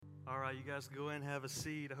All right, you guys go ahead and have a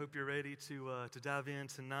seat. I hope you're ready to dive in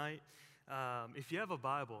tonight. If you have a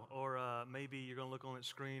Bible, or maybe you're going to look on the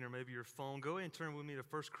screen, or maybe your phone, go ahead and turn with me to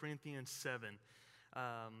 1 Corinthians 7.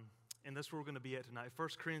 And that's where we're going to be at tonight. 1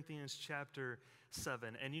 Corinthians chapter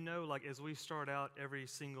 7. And you know, like as we start out every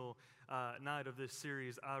single night of this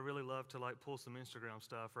series, I really love to like pull some Instagram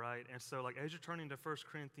stuff, right? And so like as you're turning to 1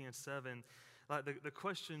 Corinthians 7, like the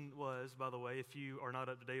question was, by the way, if you are not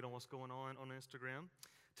up to date on what's going on Instagram,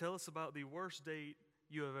 tell us about the worst date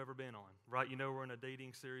you have ever been on, right? You know we're in a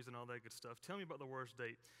dating series and all that good stuff. Tell me about the worst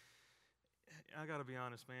date. I got to be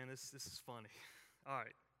honest, man, this is funny. All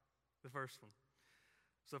right, the first one.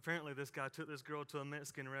 So apparently this guy took this girl to a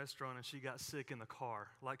Mexican restaurant and she got sick in the car.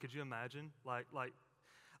 Like, could you imagine?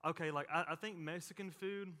 Okay, I think Mexican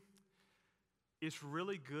food is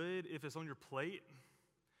really good if it's on your plate.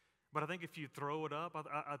 But I think if you throw it up,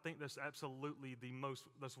 I think that's absolutely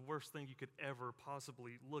that's the worst thing you could ever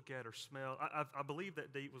possibly look at or smell. I believe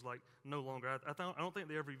that date was like no longer. I don't think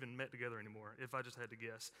they ever even met together anymore, if I just had to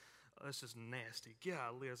guess. That's just nasty.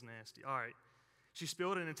 Golly, that's nasty. All right. She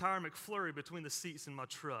spilled an entire McFlurry between the seats in my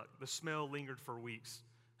truck. The smell lingered for weeks.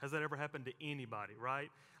 Has that ever happened to anybody, right?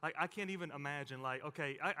 Like, I can't even imagine, like,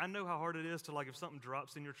 okay, I know how hard it is to, like, if something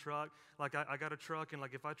drops in your truck, like, I got a truck, and,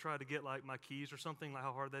 like, if I try to get, like, my keys or something, like,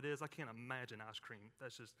 how hard that is, I can't imagine ice cream.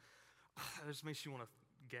 That just makes you want to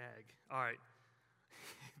gag. All right.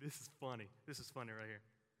 This is funny. This is funny right here.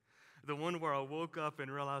 The one where I woke up and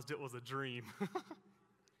realized it was a dream.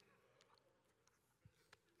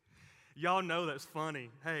 Y'all know that's funny.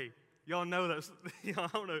 Hey, y'all know that's, I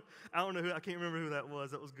don't know I can't remember who that was.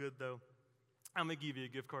 That was good, though. I'm going to give you a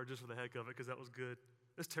gift card just for the heck of it because that was good.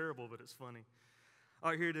 It's terrible, but it's funny.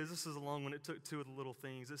 All right, here it is. This is a long one. It took two of the little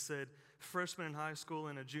things. It said, freshman in high school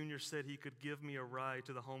and a junior said he could give me a ride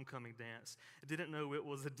to the homecoming dance. Didn't know it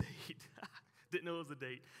was a date. Didn't know it was a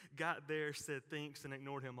date. Got there, said thanks, and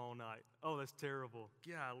ignored him all night. Oh, that's terrible.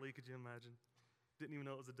 Golly, could you imagine? Didn't even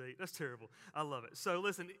know it was a date. That's terrible. I love it. So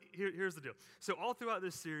listen, here's the deal. So all throughout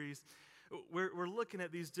this series, we're looking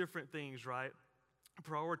at these different things, right?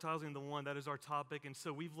 Prioritizing the one, that is our topic. And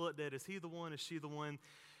so we've looked at, is he the one, is she the one?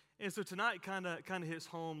 And so tonight kind of hits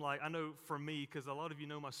home, like I know for me, because a lot of you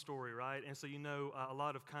know my story, right? And so you know a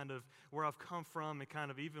lot of kind of where I've come from, and kind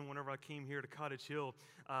of even whenever I came here to Cottage Hill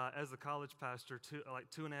as a college pastor, like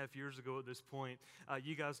 2.5 years ago at this point,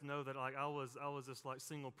 you guys know that like I was this like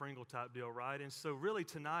single Pringle type deal, right? And so really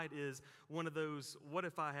tonight is one of those what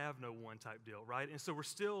if I have no one type deal, right? And so we're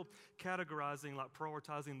still categorizing, like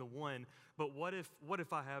prioritizing the one, but what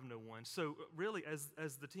if I have no one? So really, as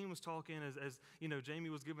the team was talking, as you know,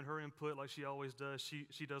 Jamie was giving her input like she always does.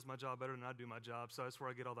 She does my job better than I do my job, so that's where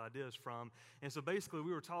I get all the ideas from. And so basically,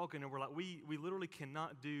 we were talking, and we're like, we literally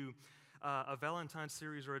cannot do a Valentine's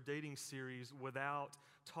series or a dating series without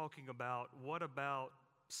talking about what about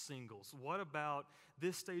singles? What about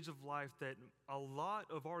this stage of life that a lot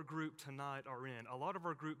of our group tonight are in? A lot of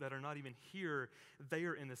our group that are not even here, they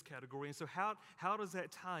are in this category. And so how does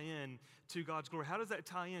that tie in to God's glory? How does that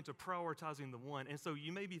tie into prioritizing the one? And so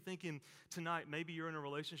you may be thinking tonight, maybe you're in a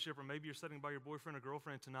relationship or maybe you're sitting by your boyfriend or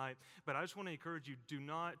girlfriend tonight, but I just want to encourage you, do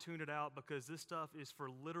not tune it out because this stuff is for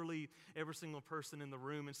literally every single person in the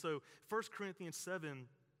room. And so 1 Corinthians 7,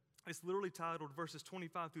 it's literally titled verses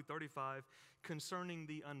 25 through 35 concerning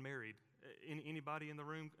the unmarried. Anybody in the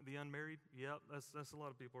room, the unmarried? Yep, that's a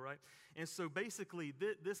lot of people, right? And so basically,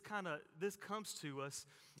 this comes to us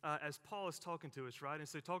as Paul is talking to us, right? And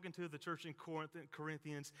so talking to the church in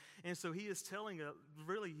Corinthians, and so he is telling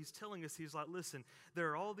us, he's like, listen,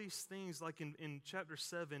 there are all these things like in chapter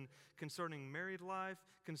 7 concerning married life,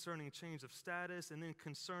 concerning change of status, and then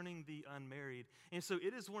concerning the unmarried. And so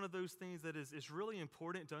it is one of those things that is really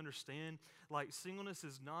important to understand. Like singleness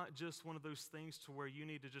is not just one of those things to where you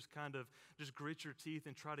need to just kind of just grit your teeth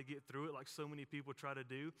and try to get through it like so many people try to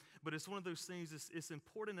do. But it's one of those things, it's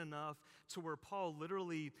important enough to where Paul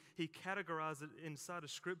literally, he categorized it inside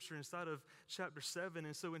of Scripture, inside of chapter 7.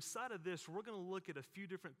 And so inside of this, we're going to look at a few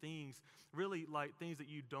different things, really like things that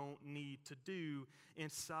you don't need to do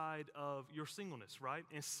inside of your singleness, right?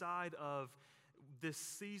 Inside of this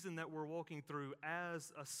season that we're walking through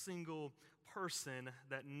as a single person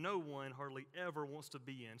that no one hardly ever wants to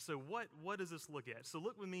be in. So what does this look at? So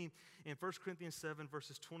look with me in 1 Corinthians 7,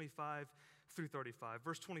 verses 25 through 35.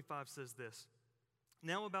 Verse 25 says this,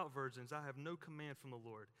 now about virgins, I have no command from the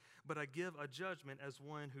Lord, but I give a judgment as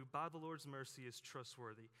one who by the Lord's mercy is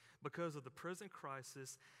trustworthy. Because of the present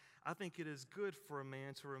crisis, I think it is good for a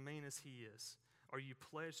man to remain as he is. Are you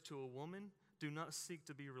pledged to a woman? Do not seek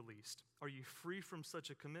to be released. Are you free from such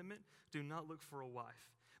a commitment? Do not look for a wife.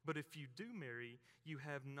 But if you do marry, you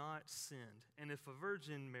have not sinned. And if a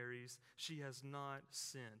virgin marries, she has not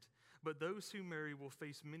sinned. But those who marry will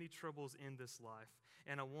face many troubles in this life.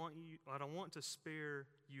 And I want to spare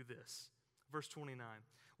you this. Verse 29.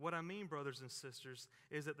 What I mean, brothers and sisters,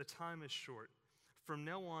 is that the time is short. From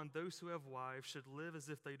now on, those who have wives should live as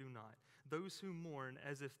if they do not. Those who mourn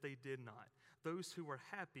as if they did not. Those who are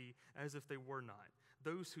happy as if they were not.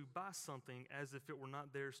 Those who buy something as if it were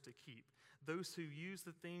not theirs to keep. Those who use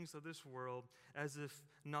the things of this world as if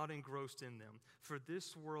not engrossed in them. For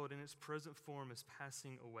this world in its present form is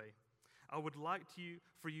passing away. I would like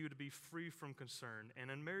for you to be free from concern. An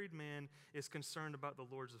unmarried man is concerned about the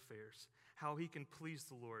Lord's affairs, how he can please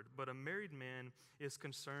the Lord. But a married man is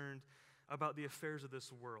concerned about the affairs of this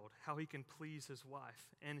world, how he can please his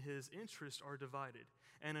wife, and his interests are divided.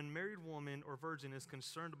 An unmarried woman or virgin is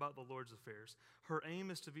concerned about the Lord's affairs. Her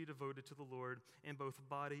aim is to be devoted to the Lord in both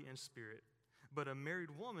body and spirit. But a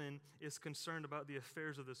married woman is concerned about the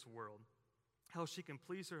affairs of this world, how she can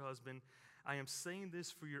please her husband. I am saying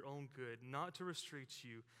this for your own good, not to restrict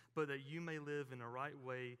you, but that you may live in a right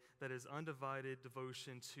way that is undivided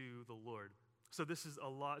devotion to the Lord. So this is a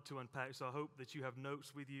lot to unpack, so I hope that you have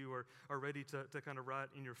notes with you or are ready to kind of write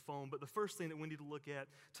in your phone. But the first thing that we need to look at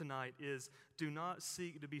tonight is do not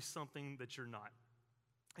seek to be something that you're not.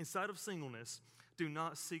 Inside of singleness, do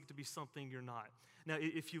not seek to be something you're not. Now,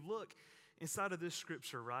 if you look inside of this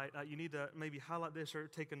scripture, right, you need to maybe highlight this or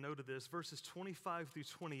take a note of this. Verses 25 through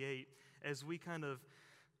 28, as we kind of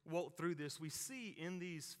walk through this, we see in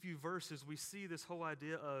these few verses, we see this whole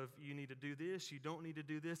idea of you need to do this, you don't need to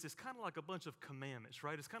do this. It's kind of like a bunch of commandments,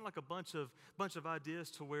 right? It's kind of like a bunch of ideas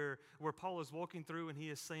to where Paul is walking through and he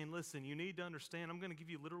is saying, listen, you need to understand, I'm going to give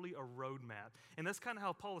you literally a roadmap. And that's kind of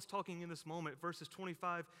how Paul is talking in this moment, verses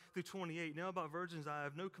 25 through 28. Now about virgins, I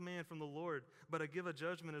have no command from the Lord, but I give a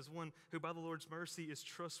judgment as one who by the Lord's mercy is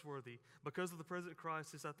trustworthy. Because of the present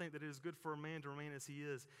crisis, I think that it is good for a man to remain as he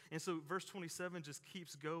is. And so verse 27 just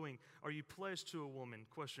keeps going. Are you pledged to a woman? ?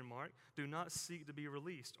 Do not seek to be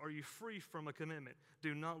released. Are you free from a commitment?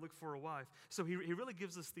 Do not look for a wife. So he really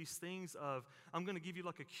gives us these things of, I'm going to give you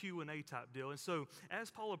like a Q&A type deal. And so as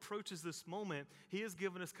Paul approaches this moment, he is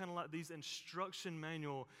giving us kind of like these instruction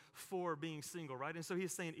manual for being single, right? And so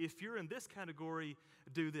he's saying, if you're in this category,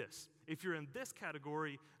 do this. If you're in this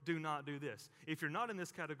category, do not do this. If you're not in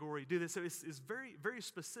this category, do this. So it's very, very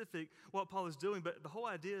specific what Paul is doing, but the whole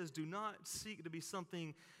idea is do not seek to be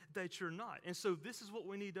something that you're not. And so this is what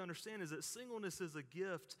we need to understand, is that singleness is a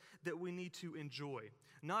gift that we need to enjoy,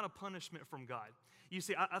 not a punishment from God. You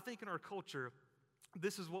see, I think in our culture,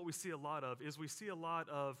 this is what we see a lot of, is we see a lot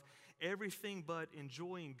of everything but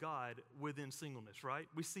enjoying God within singleness, right?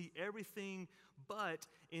 We see everything but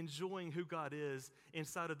enjoying who God is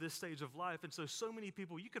inside of this stage of life. And so many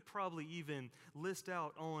people, you could probably even list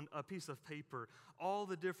out on a piece of paper all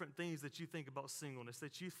the different things that you think about singleness,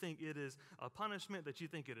 that you think it is a punishment, that you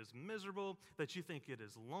think it is miserable, that you think it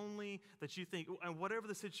is lonely, that you think, and whatever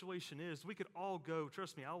the situation is, we could all go,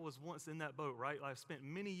 trust me, I was once in that boat, right? I've spent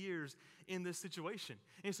many years in this situation.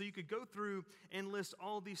 And so you could go through and list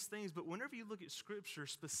all these things, but whenever you look at Scripture,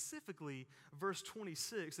 specifically verse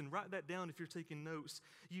 26, and write that down if you're taking notes,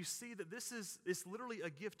 you see that it's literally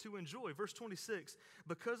a gift to enjoy. Verse 26,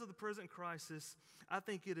 because of the present crisis, I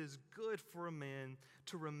think it is good for a man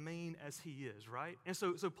to remain as he is, right? And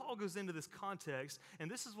so Paul goes into this context, and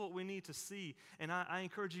this is what we need to see, and I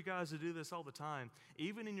encourage you guys to do this all the time.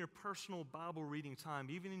 Even in your personal Bible reading time,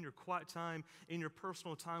 even in your quiet time, in your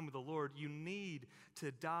personal time with the Lord, you need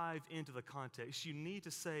to dive into the context. You need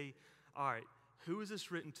to say, all right, who is this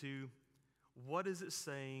written to? What is it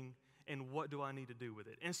saying? And what do I need to do with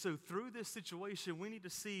it? And so through this situation, we need to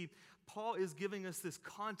see Paul is giving us this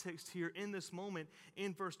context here in this moment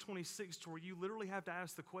in verse 26 to where you literally have to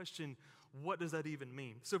ask the question, what does that even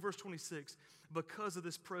mean? So verse 26, because of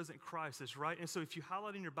this present crisis, right? And so if you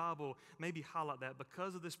highlight in your Bible, maybe highlight that,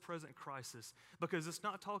 because of this present crisis, because it's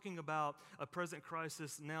not talking about a present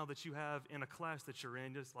crisis now that you have in a class that you're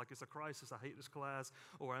in, just like it's a crisis, I hate this class,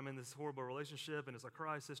 or I'm in this horrible relationship and it's a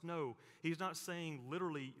crisis. No, he's not saying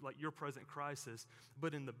literally like your present crisis,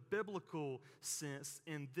 but in the biblical sense,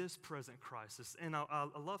 in this present crisis. And I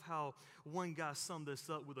love how one guy summed this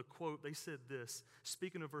up with a quote. They said this,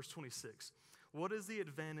 speaking of verse 26, what is the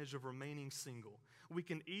advantage of remaining single? We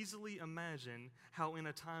can easily imagine how in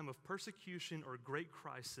a time of persecution or great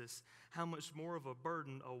crisis, how much more of a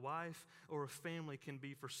burden a wife or a family can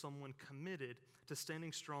be for someone committed to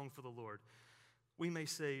standing strong for the Lord. We may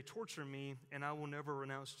say, torture me and I will never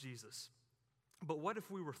renounce Jesus. But what if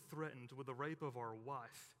we were threatened with the rape of our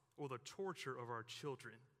wife or the torture of our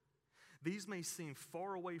children? These may seem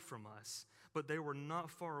far away from us, but they were not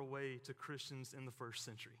far away to Christians in the first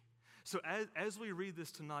century. So as we read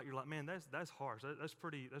this tonight, you're like, man, that's harsh. That's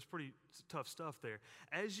pretty tough stuff there.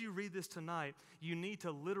 As you read this tonight, you need to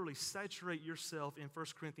literally saturate yourself in 1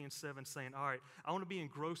 Corinthians 7, saying, all right, I want to be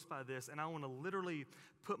engrossed by this, and I want to literally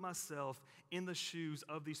put myself in the shoes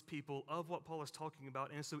of these people, of what Paul is talking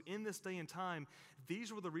about. And so in this day and time,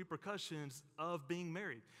 these were the repercussions of being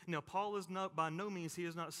married. Now, Paul is not, by no means, he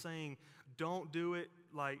is not saying, don't do it,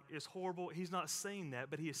 like it's horrible. He's not saying that,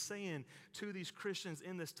 but he is saying to these Christians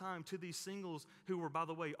in this time, to these singles who were, by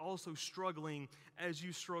the way, also struggling as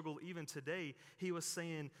you struggle even today, he was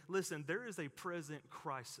saying, listen, there is a present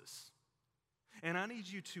crisis. And I need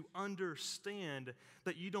you to understand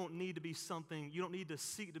that you don't need to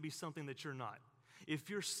seek to be something that you're not. If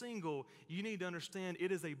you're single, you need to understand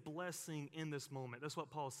it is a blessing in this moment. That's what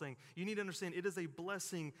Paul's saying. You need to understand it is a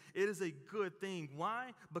blessing. It is a good thing.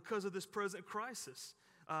 Why? Because of this present crisis.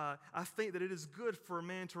 I think that it is good for a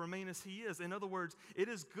man to remain as he is. In other words, it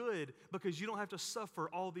is good because you don't have to suffer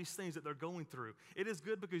all these things that they're going through. It is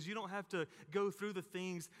good because you don't have to go through the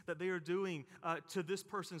things that they are doing to this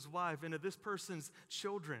person's wife and to this person's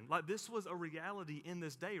children. Like, this was a reality in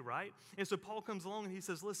this day, right? And so Paul comes along and he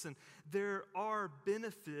says, listen, there are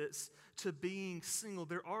benefits to being single.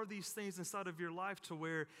 There are these things inside of your life to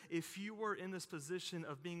where if you were in this position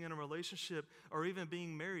of being in a relationship or even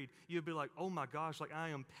being married, you'd be like, oh my gosh, like I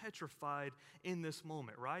am petrified in this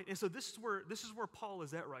moment, right? And so this is where Paul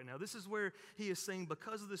is at right now. This is where he is saying,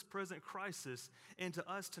 because of this present crisis, and to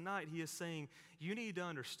us tonight, he is saying, you need to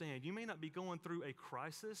understand, you may not be going through a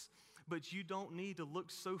crisis, but you don't need to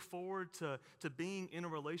look so forward to being in a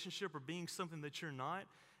relationship or being something that you're not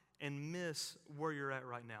and miss where you're at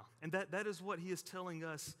right now. And that is what he is telling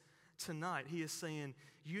us tonight. He is saying,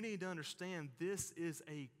 you need to understand this is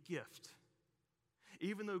a gift.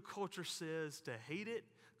 Even though culture says to hate it,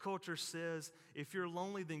 culture says if you're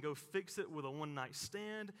lonely, then go fix it with a one-night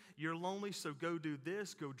stand. You're lonely, so go do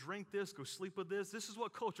this, go drink this, go sleep with this. This is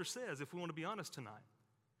what culture says, if we want to be honest tonight.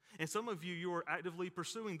 And some of you are actively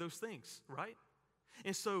pursuing those things, right?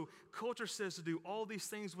 And so culture says to do all these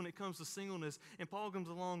things when it comes to singleness. And Paul comes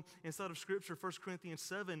along inside of Scripture, 1 Corinthians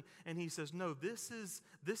 7, and he says, no, this is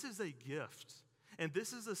a gift. And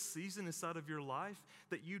this is a season inside of your life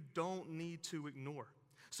that you don't need to ignore.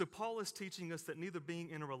 So Paul is teaching us that neither being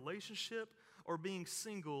in a relationship or being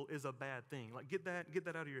single is a bad thing. Like, get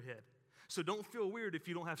that out of your head. So don't feel weird if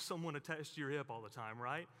you don't have someone attached to your hip all the time,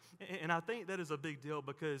 right? And I think that is a big deal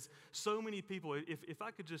because so many people, if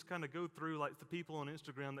I could just kind of go through like the people on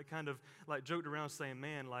Instagram that kind of like joked around saying,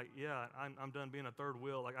 man, like, yeah, I'm done being a third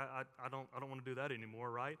wheel. Like, I don't want to do that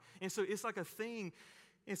anymore, right? And so it's like a thing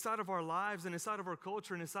inside of our lives and inside of our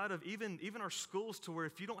culture and inside of even our schools to where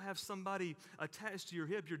if you don't have somebody attached to your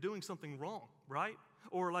hip, you're doing something wrong, right?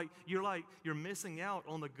 Or you're missing out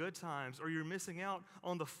on the good times, or you're missing out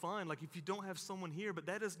on the fun, like if you don't have someone here. But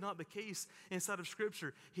that is not the case inside of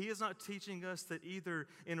Scripture. He is not teaching us that either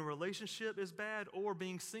in a relationship is bad or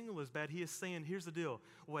being single is bad. He is saying, here's the deal.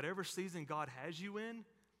 Whatever season God has you in,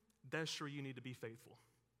 that's where you need to be faithful.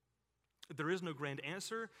 There is no grand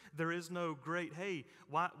answer. There is no great, hey,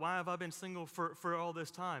 why have I been single for all this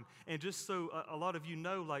time? And just so a lot of you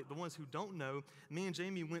know, like the ones who don't know, me and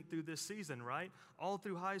Jamie went through this season, right? All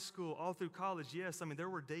through high school, all through college, yes, I mean, there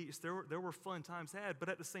were dates, there were fun times had, but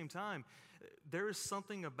at the same time, there is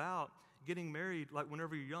something about getting married, like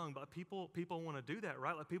whenever you're young, but people want to do that,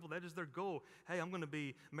 right? Like people, that is their goal. Hey, I'm going to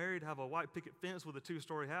be married, have a white picket fence with a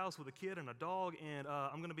 2-story house with a kid and a dog, and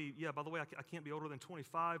I'm going to be, by the way, I can't be older than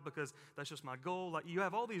 25 because that's just my goal. Like, you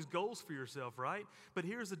have all these goals for yourself, right? But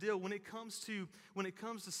here's the deal: when it comes to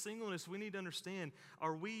singleness, we need to understand: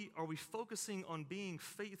 are we focusing on being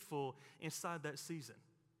faithful inside that season?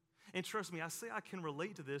 And trust me, I say I can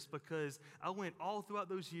relate to this because I went all throughout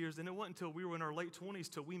those years, and it wasn't until we were in our late 20s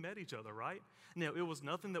till we met each other, right? Now, it was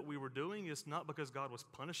nothing that we were doing. It's not because God was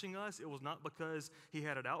punishing us. It was not because he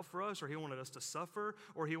had it out for us or he wanted us to suffer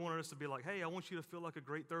or he wanted us to be like, hey, I want you to feel like a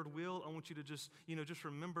great third wheel. I want you to just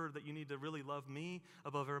remember that you need to really love me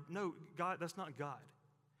above her. No, God, that's not God.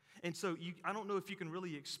 And so I don't know if you can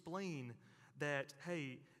really explain that,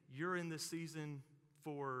 hey, you're in this season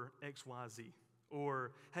for X, Y, Z.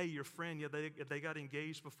 Or, hey, your friend, they got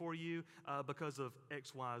engaged before you because of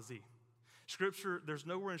X, Y, Z. Scripture, there's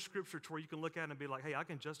nowhere in Scripture to where you can look at it and be like, hey, I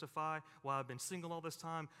can justify why I've been single all this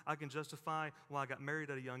time. I can justify why I got married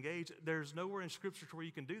at a young age. There's nowhere in Scripture to where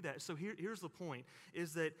you can do that. So here's the point,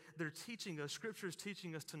 is that they're teaching us, Scripture is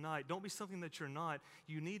teaching us tonight, don't be something that you're not.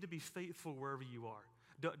 You need to be faithful wherever you are.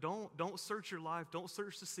 Don't search your life. Don't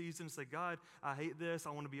search the season and say, God, I hate this.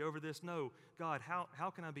 I want to be over this. No, God, how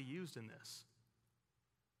can I be used in this?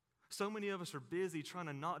 So many of us are busy trying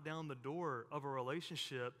to knock down the door of a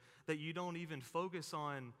relationship that you don't even focus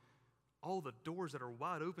on all the doors that are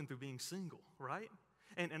wide open through being single, right?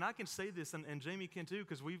 And I can say this, and Jamie can too,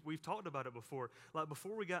 because we've talked about it before. Like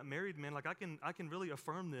before we got married, man, like I can really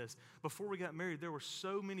affirm this. Before we got married, there were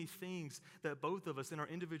so many things that both of us in our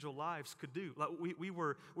individual lives could do. Like we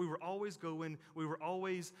were always going, we were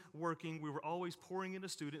always working, we were always pouring into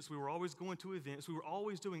students, we were always going to events, we were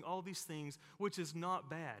always doing all these things, which is not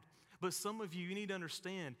bad. But some of you need to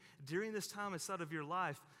understand, during this time inside of your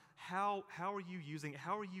life, how are you using it?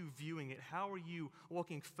 How are you viewing it? How are you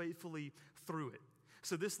walking faithfully through it?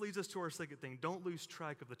 So this leads us to our second thing. Don't lose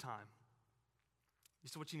track of the time. This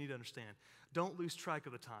is what you need to understand. Don't lose track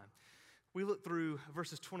of the time. We look through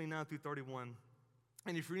verses 29 through 31.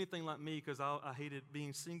 And if you're anything like me, because I hated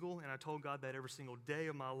being single, and I told God that every single day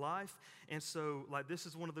of my life. And so, like, this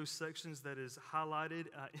is one of those sections that is highlighted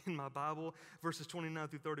in my Bible. Verses 29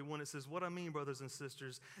 through 31, it says, "What I mean, brothers and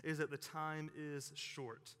sisters, is that the time is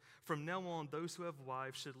short. From now on, those who have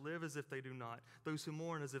wives should live as if they do not, those who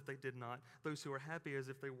mourn as if they did not, those who are happy as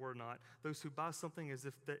if they were not, those who buy something as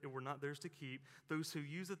if it were not theirs to keep, those who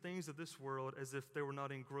use the things of this world as if they were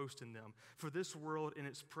not engrossed in them. For this world in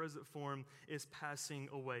its present form is passing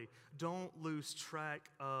away." Don't lose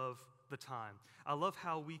track of the time. I love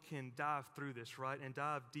how we can dive through this, right, and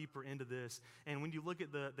dive deeper into this. And when you look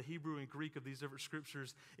at the Hebrew and Greek of these different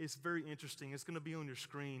scriptures, it's very interesting. It's going to be on your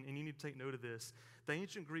screen, and you need to take note of this. The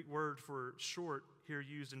ancient Greek word for short here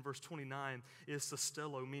used in verse 29 is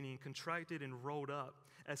sostello, meaning contracted and rolled up,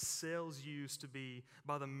 as sails used to be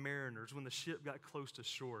by the mariners when the ship got close to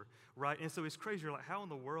shore, right? And so it's crazy. You're like, how in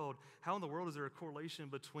the world is there a correlation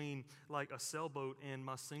between like a sailboat and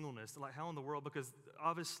my singleness? Like, how in the world? Because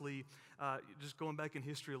obviously, just going back in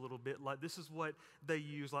history a little bit, like this is what they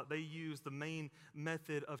use. Like they use the main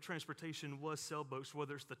method of transportation was sailboats,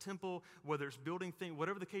 whether it's the temple, whether it's building things,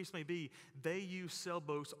 whatever the case may be, they use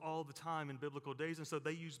sailboats all the time in biblical days. And so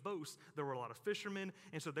they used boats. There were a lot of fishermen,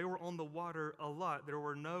 and so they were on the water a lot. There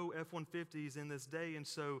were no F-150s in this day, and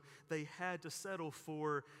so they had to settle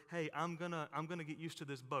for, hey, I'm gonna get used to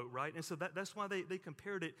this boat, right? And so that's why they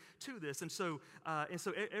compared it to this. And so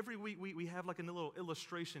every week we have like a little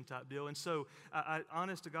illustration type deal. And so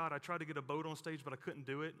honest to God, I tried to get a boat on stage, but I couldn't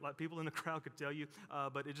do it. Like people in the crowd could tell you,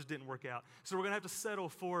 but it just didn't work out. So we're gonna have to settle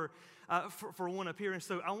for one up here. And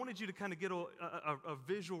so I wanted you to kind of get a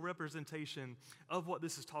visual representation of what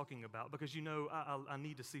this is talking about, because you know I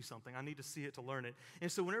need to see something. I need to see it to learn it.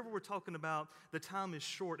 And so whenever we're talking about the time is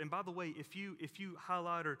short, and by the way, if you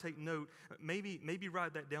highlight or take note, maybe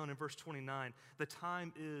write that down in verse 29. The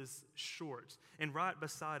time is short, and right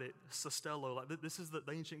beside it, sostello. Like this is the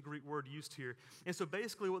ancient Greek word used here. And so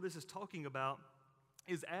basically, what this is talking about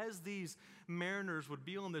is as these mariners would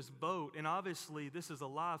be on this boat, and obviously this is a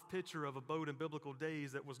live picture of a boat in biblical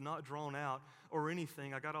days that was not drawn out or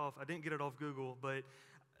anything. I didn't get it off Google, but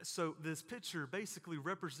so this picture basically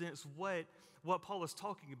represents what Paul is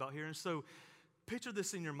talking about here. And so picture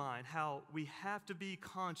this in your mind, how we have to be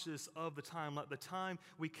conscious of the time. Like the time,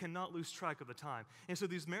 we cannot lose track of the time. And so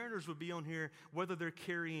these mariners would be on here, whether they're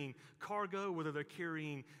carrying cargo, whether they're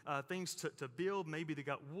carrying things to build, maybe they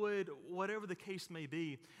got wood, whatever the case may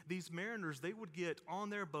be. These mariners, they would get on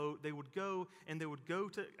their boat, they would go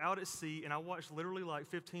out at sea, and I watched literally like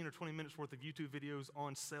 15 or 20 minutes worth of YouTube videos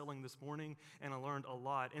on sailing this morning, and I learned a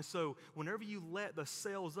lot. And so whenever you let the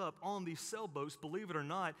sails up on these sailboats, believe it or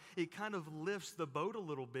not, it kind of lifts the boat a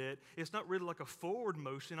little bit. It's not really like a forward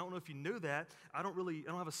motion. I don't know if you knew that. I don't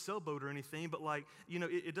have a sailboat or anything, but like, you know,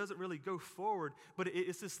 it doesn't really go forward, but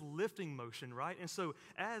it's this lifting motion, right? And so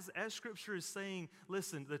as Scripture is saying,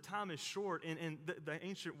 listen, the time is short, and the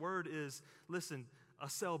ancient word is, listen, a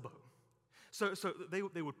sailboat. So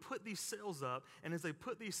they would put these sails up, and as they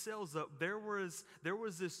put these sails up, there was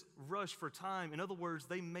this rush for time. In other words,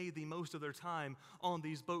 they made the most of their time on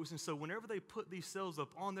these boats. And so whenever they put these sails up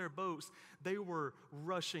on their boats, they were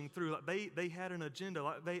rushing through. Like they had an agenda.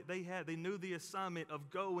 Like they knew the assignment of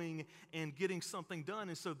going and getting something done.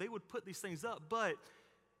 And so they would put these things up. But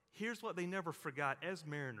here's what they never forgot as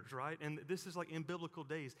mariners, right? And this is like in biblical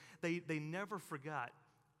days. They never forgot.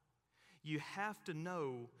 You have to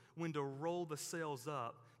know when to roll the sails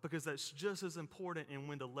up, because that's just as important, and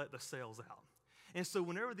when to let the sails out. And so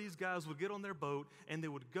whenever these guys would get on their boat and they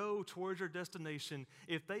would go towards their destination,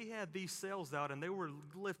 if they had these sails out and they were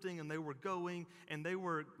lifting and they were going and they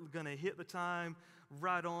were going to hit the time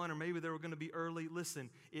right on, or maybe they were going to be early, listen,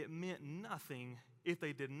 it meant nothing if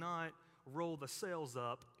they did not roll the sails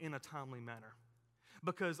up in a timely manner.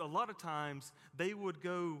 Because a lot of times they would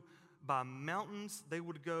go by mountains, they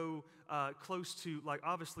would go close to, like,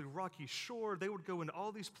 obviously rocky shore. They would go into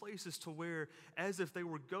all these places to where, as if they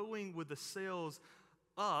were going with the sails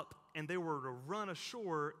up and they were to run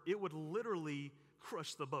ashore, it would literally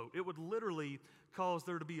crush the boat. It would literally cause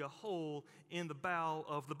there to be a hole in the bow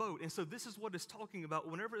of the boat. And so this is what it's talking about.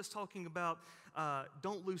 Whenever it's talking about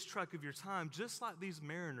don't lose track of your time, just like these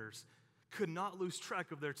mariners could not lose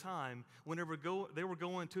track of their time whenever they were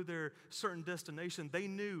going to their certain destination. They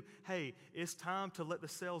knew, hey, it's time to let the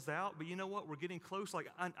sails out, but you know what? We're getting close. Like,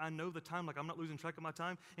 I know the time. Like, I'm not losing track of my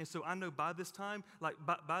time. And so I know by this time,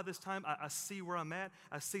 I see where I'm at.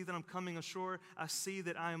 I see that I'm coming ashore. I see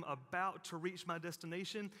that I am about to reach my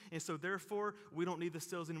destination. And so therefore, we don't need the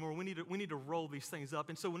sails anymore. We need to roll these things up.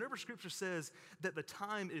 And so whenever Scripture says that the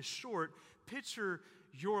time is short, picture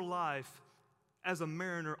your life as a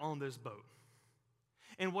mariner on this boat.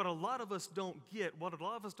 And what a lot of us don't get, what a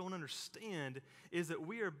lot of us don't understand, is that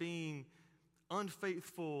we are being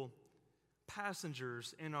unfaithful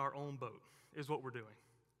passengers in our own boat, is what we're doing.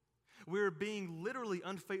 We're being literally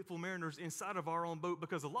unfaithful mariners inside of our own boat,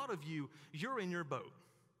 because a lot of you, you're in your boat.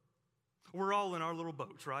 We're all in our little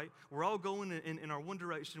boats, right? We're all going in our one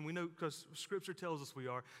direction. We know because Scripture tells us we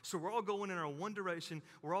are. So we're all going in our one direction.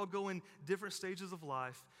 We're all going different stages of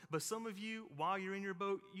life. But some of you, while you're in your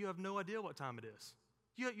boat, you have no idea what time it is.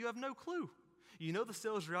 You have no clue. You know the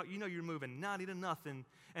sails are out. You know you're moving 90 to nothing.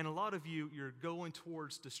 And a lot of you, you're going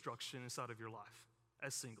towards destruction inside of your life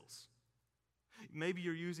as singles. Maybe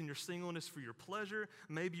you're using your singleness for your pleasure.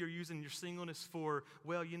 Maybe you're using your singleness for,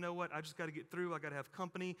 well, you know what? I just got to get through. I got to have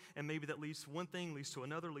company. And maybe that leads to one thing, leads to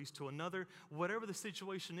another, leads to another. Whatever the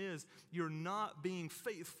situation is, you're not being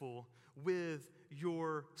faithful with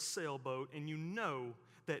your sailboat, and you know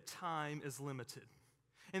that time is limited.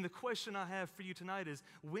 And the question I have for you tonight is,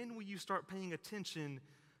 when will you start paying attention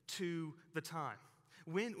to the time?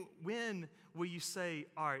 When will you say,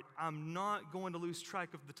 all right, I'm not going to lose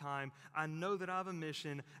track of the time. I know that I have a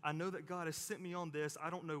mission. I know that God has sent me on this. I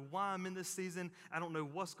don't know why I'm in this season. I don't know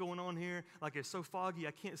what's going on here. Like, it's so foggy,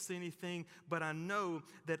 I can't see anything. But I know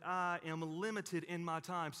that I am limited in my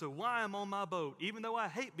time. So while I'm on my boat, even though I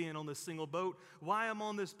hate being on this single boat, while I'm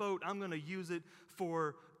on this boat, I'm going to use it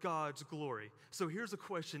for God's glory. So here's a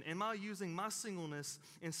question. Am I using my singleness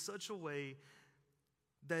in such a way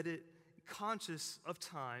that it conscious of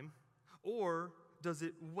time, or does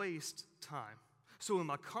it waste time? So am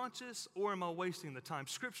I conscious, or am I wasting the time?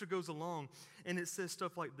 Scripture goes along and it says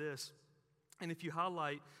stuff like this. And if you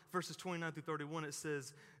highlight verses 29 through 31, it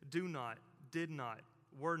says, do not, did not,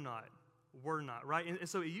 were not, right? And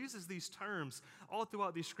so it uses these terms all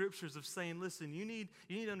throughout these scriptures of saying, listen, you need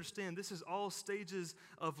to understand this is all stages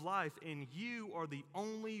of life, and you are the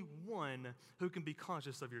only one who can be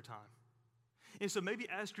conscious of your time. And so maybe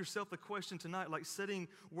ask yourself the question tonight, like sitting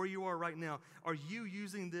where you are right now, are you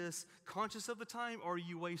using this conscious of the time, or are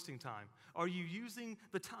you wasting time? Are you using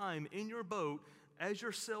the time in your boat as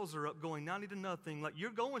your sails are up going 90 to nothing, like you're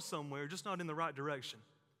going somewhere, just not in the right direction?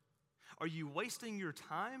 Are you wasting your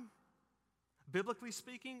time? Biblically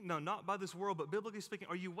speaking, no, not by this world, but biblically speaking,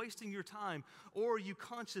 are you wasting your time, or are you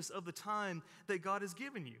conscious of the time that God has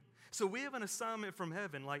given you? So we have an assignment from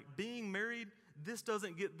heaven, like being married. This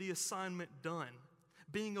doesn't get the assignment done.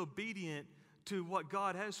 Being obedient to what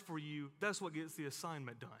God has for you, that's what gets the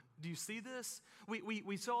assignment done. Do you see this?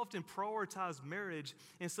 We so often prioritize marriage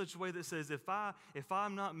in such a way that says, if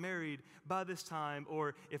I'm not married by this time,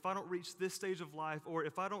 or if I don't reach this stage of life, or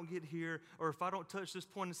if I don't get here, or if I don't touch this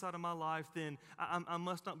point inside of my life, then I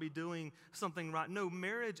must not be doing something right. No,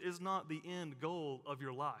 marriage is not the end goal of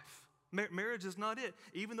your life. Marriage is not it.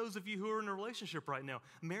 Even those of you who are in a relationship right now,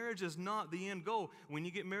 marriage is not the end goal. When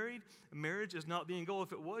you get married, marriage is not the end goal.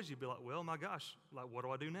 If it was, you'd be like, well, my gosh, like, what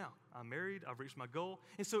do I do now? I'm married, I've reached my goal.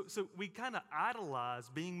 And so we kind of idolize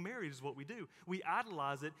being married is what we do. We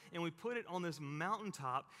idolize it, and we put it on this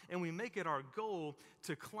mountaintop, and we make it our goal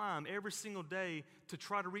to climb every single day to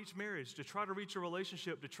try to reach marriage, to try to reach a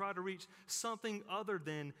relationship, to try to reach something other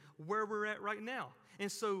than where we're at right now.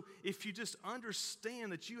 And so if you just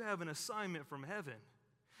understand that you have an assignment from heaven,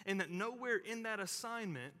 and that nowhere in that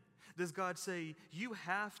assignment does God say, you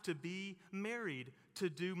have to be married to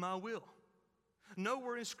do my will.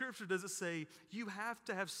 Nowhere in Scripture does it say, you have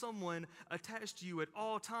to have someone attached to you at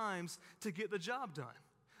all times to get the job done.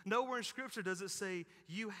 Nowhere in Scripture does it say,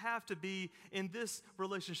 you have to be in this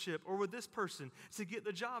relationship or with this person to get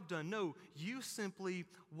the job done. No, you simply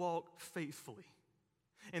walk faithfully.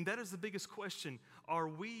 And that is the biggest question. Are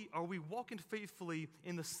we walking faithfully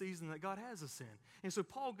in the season that God has us in? And so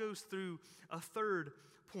Paul goes through a third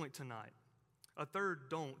point tonight. A third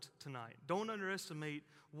don't tonight. Don't underestimate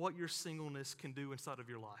what your singleness can do inside of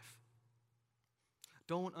your life.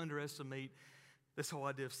 Don't underestimate this whole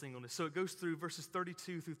idea of singleness. So it goes through verses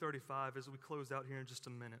 32 through 35 as we close out here in just a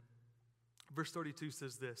minute. Verse 32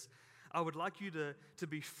 says this, I would like you to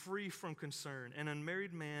be free from concern. An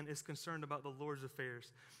unmarried man is concerned about the Lord's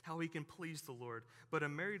affairs, how he can please the Lord. But a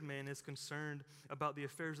married man is concerned about the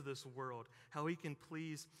affairs of this world, how he can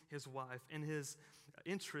please his wife, and his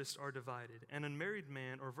interests are divided. An unmarried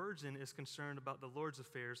man or virgin is concerned about the Lord's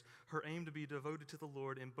affairs, her aim to be devoted to the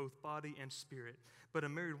Lord in both body and spirit. But a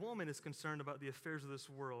married woman is concerned about the affairs of this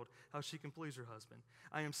world, how she can please her husband.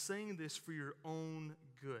 I am saying this for your own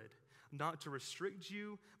good, not to restrict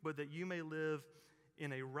you, but that you may live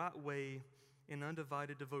in a right way in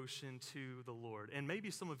undivided devotion to the Lord. And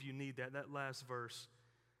maybe some of you need that last verse.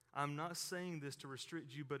 I'm not saying this to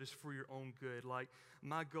restrict you, but it's for your own good. Like,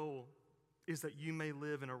 my goal is that you may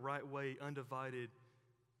live in a right way, undivided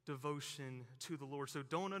devotion to the Lord. So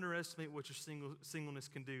don't underestimate what your singleness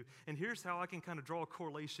can do. And here's how I can kind of draw a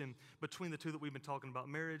correlation between the two that we've been talking about,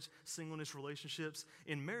 marriage, singleness, relationships.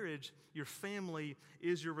 In marriage, your family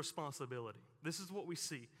is your responsibility. This is what we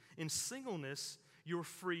see. In singleness, you're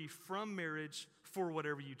free from marriage for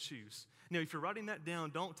whatever you choose. Now, if you're writing that down,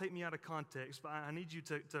 don't take me out of context, but I need you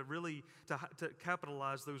to really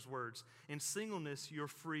capitalize those words. In singleness, you're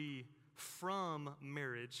free from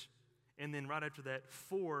marriage, and then right after that,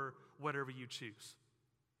 for whatever you choose.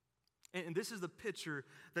 And this is the picture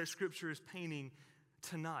that Scripture is painting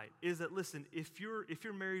tonight, is that, listen, if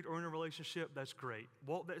you're married or in a relationship, that's great.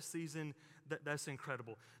 Walk that season, that's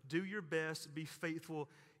incredible. Do your best, be faithful.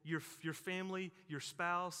 Your family, your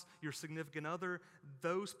spouse, your significant other,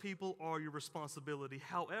 those people are your responsibility.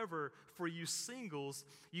 However, for you singles,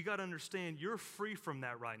 you got to understand you're free from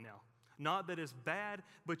that right now. Not that it's bad,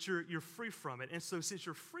 but you're free from it. And so since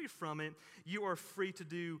you're free from it, you are free to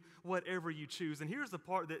do whatever you choose. And here's the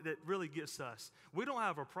part that really gets us. We don't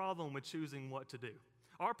have a problem with choosing what to do.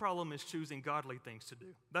 Our problem is choosing godly things to do.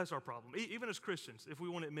 That's our problem. Even as Christians, if we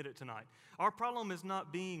want to admit it tonight. Our problem is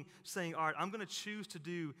not saying, all right, I'm going to choose to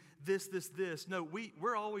do this. No,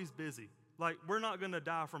 we're always busy. Like, we're not going to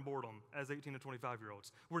die from boredom as 18 to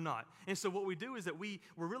 25-year-olds. We're not. And so what we do is that we're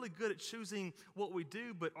really good at choosing what we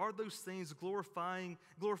do, but are those things glorifying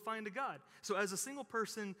to God? So as a single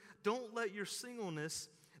person, don't let your singleness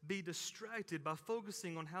be distracted by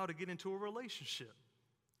focusing on how to get into a relationship,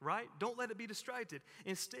 right? Don't let it be distracted.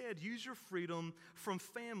 Instead, use your freedom from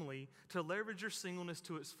family to leverage your singleness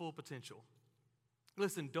to its full potential.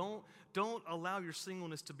 Listen, don't allow your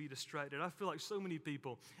singleness to be distracted. I feel like so many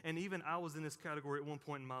people, and even I was in this category at one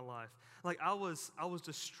point in my life. Like I was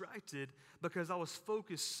distracted because I was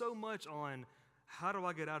focused so much on how do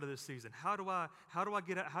I get out of this season? How do I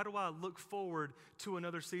get out? How do I look forward to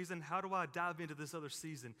another season? How do I dive into this other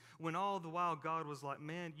season? When all the while God was like,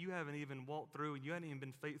 man, you haven't even walked through and you haven't even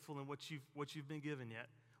been faithful in what you've been given yet.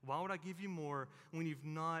 Why would I give you more when you've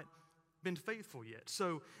not been faithful yet?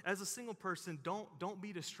 So as a single person, don't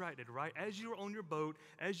be distracted, right? As you're on your boat,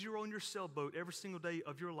 as you're on your sailboat every single day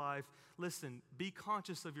of your life, listen, be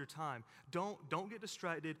conscious of your time. Don't get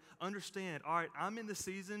distracted. Understand, all right, I'm in the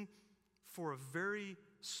season for a very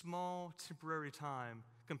small temporary time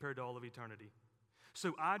compared to all of eternity.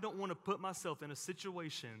 So I don't want to put myself in a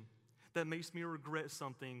situation that makes me regret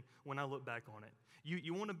something when I look back on it.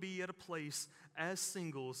 You want to be at a place as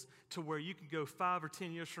singles to where you can go 5 or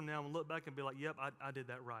 10 years from now and look back and be like, yep, I did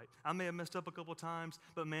that right. I may have messed up a couple of times,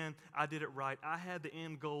 but man, I did it right. I had the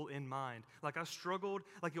end goal in mind. Like I struggled,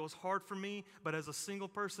 like it was hard for me, but as a single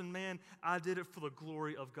person, man, I did it for the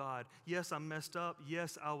glory of God. Yes, I messed up.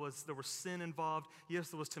 Yes, there was sin involved. Yes,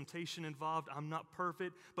 there was temptation involved. I'm not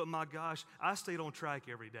perfect, but my gosh, I stayed on track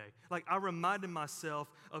every day. Like I reminded myself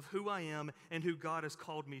of who I am and who God has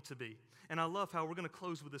called me to be. And I love how we're going to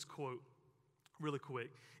close with this quote really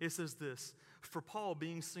quick. It says this, for Paul,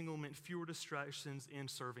 being single meant fewer distractions in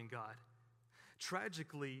serving God.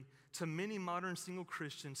 Tragically, to many modern single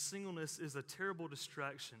Christians, singleness is a terrible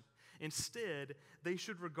distraction. Instead, they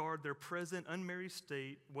should regard their present unmarried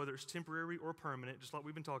state, whether it's temporary or permanent, just like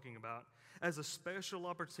we've been talking about, as a special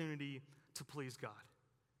opportunity to please God.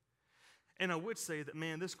 And I would say that,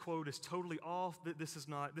 man, this quote is totally off, that this is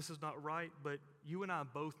not right, but you and I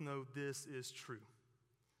both know this is true.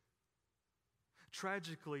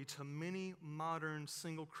 Tragically, to many modern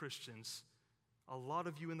single Christians, a lot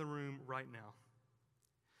of you in the room right now,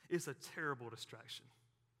 it's a terrible distraction.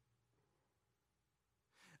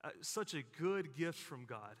 Such a good gift from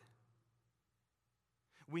God.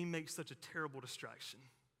 We make such a terrible distraction.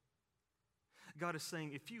 God is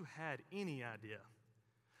saying, if you had any idea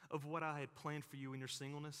of what I had planned for you in your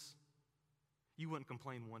singleness, you wouldn't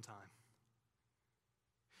complain one time.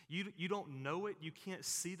 You don't know it. You can't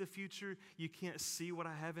see the future. You can't see what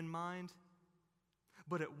I have in mind.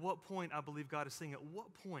 But at what point, I believe God is saying, at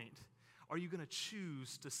what point are you going to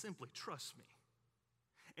choose to simply trust me?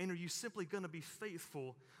 And are you simply going to be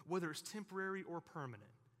faithful, whether it's temporary or permanent?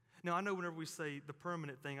 Now, I know whenever we say the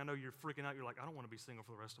permanent thing, I know you're freaking out. You're like, I don't want to be single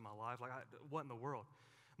for the rest of my life. Like, what in the world?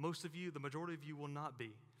 Most of you, the majority of you will not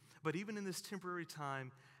be. But even in this temporary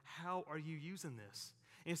time, how are you using this?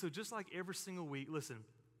 And so just like every single week, listen,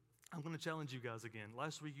 I'm going to challenge you guys again.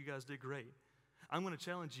 Last week, you guys did great. I'm going to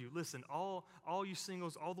challenge you. Listen, all you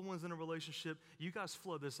singles, all the ones in a relationship, you guys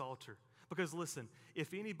flood this altar. Because listen,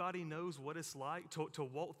 if anybody knows what it's like to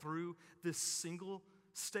walk through this single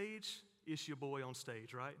stage, it's your boy on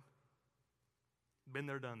stage, right? Been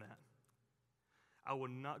there, done that. I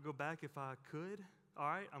would not go back if I could. All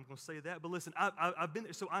right, I'm going to say that. But listen, I've been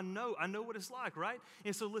there, so I know what it's like, right?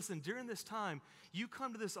 And so listen, during this time, you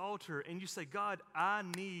come to this altar and you say, God, I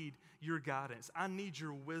need your guidance. I need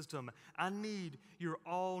your wisdom. I need your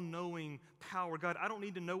all-knowing power. God, I don't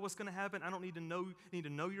need to know what's going to happen. I don't need to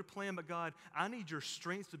know your plan, but God, I need your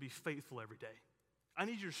strength to be faithful every day. I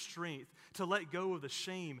need your strength to let go of the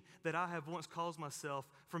shame that I have once caused myself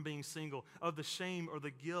from being single, of the shame or the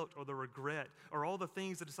guilt or the regret or all the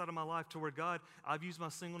things that inside of my life to where, God, I've used my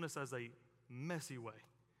singleness as a messy way.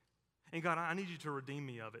 And God, I need you to redeem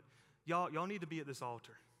me of it. Y'all need to be at this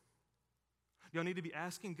altar. Y'all need to be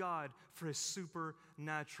asking God for his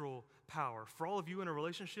supernatural power. For all of you in a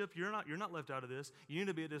relationship, you're not left out of this. You need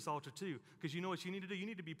to be at this altar too, because you know what you need to do? You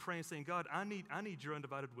need to be praying, saying, God, I need your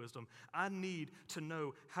undivided wisdom. I need to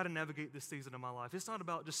know how to navigate this season of my life. It's not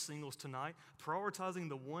about just singles tonight. Prioritizing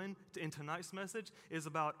the one in tonight's message is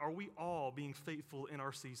about, are we all being faithful in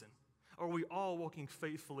our season? Are we all walking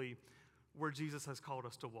faithfully where Jesus has called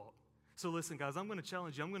us to walk? So listen, guys, I'm going to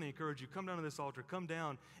challenge you. I'm going to encourage you. Come down to this altar. Come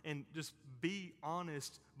down and just be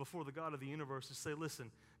honest before the God of the universe and say,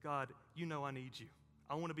 listen, God, you know I need you.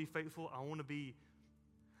 I want to be faithful. I want to be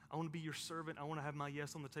your servant. I want to have my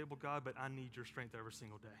yes on the table, God, but I need your strength every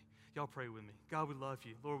single day. Y'all pray with me. God, we love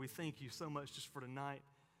you. Lord, we thank you so much just for tonight.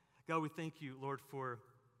 God, we thank you, Lord, for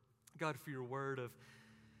your word of,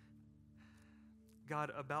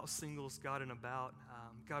 God, about singles, God, and about,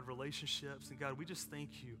 God, relationships. And God, we just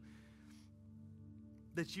thank you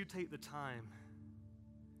that you take the time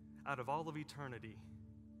out of all of eternity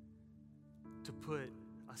to put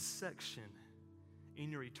a section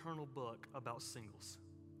in your eternal book about singles.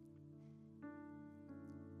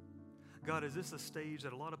 God, is this a stage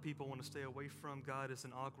that a lot of people want to stay away from? God, it's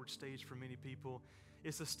an awkward stage for many people.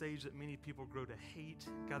 It's a stage that many people grow to hate.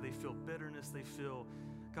 God, they feel bitterness. They feel,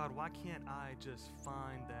 God, why can't I just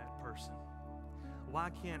find that person? Why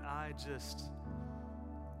can't I just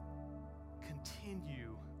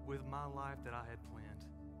continue with my life that I had planned?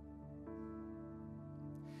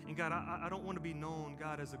 And God, I don't want to be known,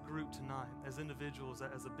 God, as a group tonight, as individuals,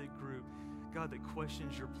 as a big group, God, that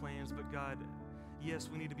questions your plans. But God, yes,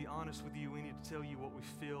 we need to be honest with you. We need to tell you what we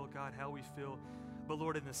feel, God, how we feel. But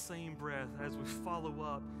Lord, in the same breath, as we follow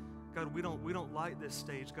up, God, we don't like this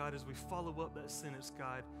stage. God, as we follow up that sentence,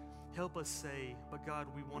 God, help us say, but God,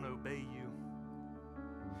 we want to obey you.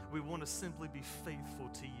 We want to simply be faithful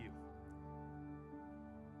to you.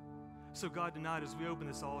 So God, tonight as we open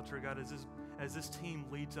this altar, God, as this team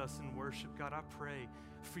leads us in worship, God, I pray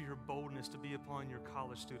for your boldness to be upon your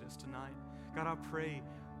college students tonight. God, I pray,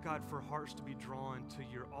 God, for hearts to be drawn to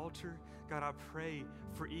your altar. God, I pray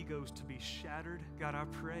for egos to be shattered. God, I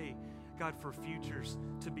pray, God, for futures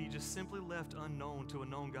to be just simply left unknown to a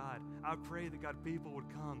known God. I pray that, God, people would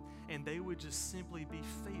come and they would just simply be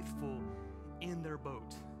faithful in their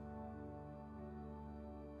boat.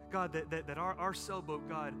 God, that our sailboat,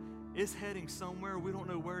 God, is heading somewhere. We don't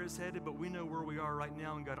know where it's headed, but we know where we are right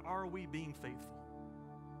now. And God, are we being faithful?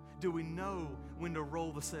 Do we know when to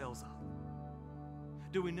roll the sails up?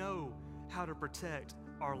 Do we know how to protect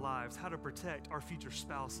our lives, how to protect our future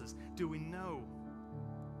spouses? Do we know,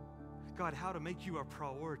 God, how to make you a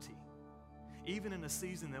priority, even in a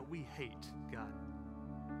season that we hate, God?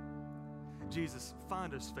 Jesus,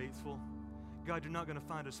 find us faithful. God, you're not going to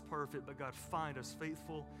find us perfect, but God, find us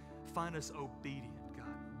faithful. Find us obedient, God.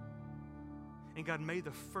 And God, may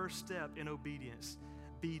the first step in obedience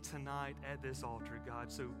be tonight at this altar,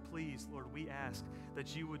 God. So please, Lord, we ask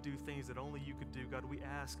that you would do things that only you could do. God, we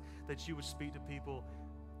ask that you would speak to people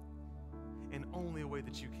in only a way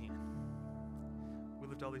that you can. We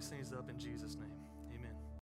lift all these things up in Jesus' name.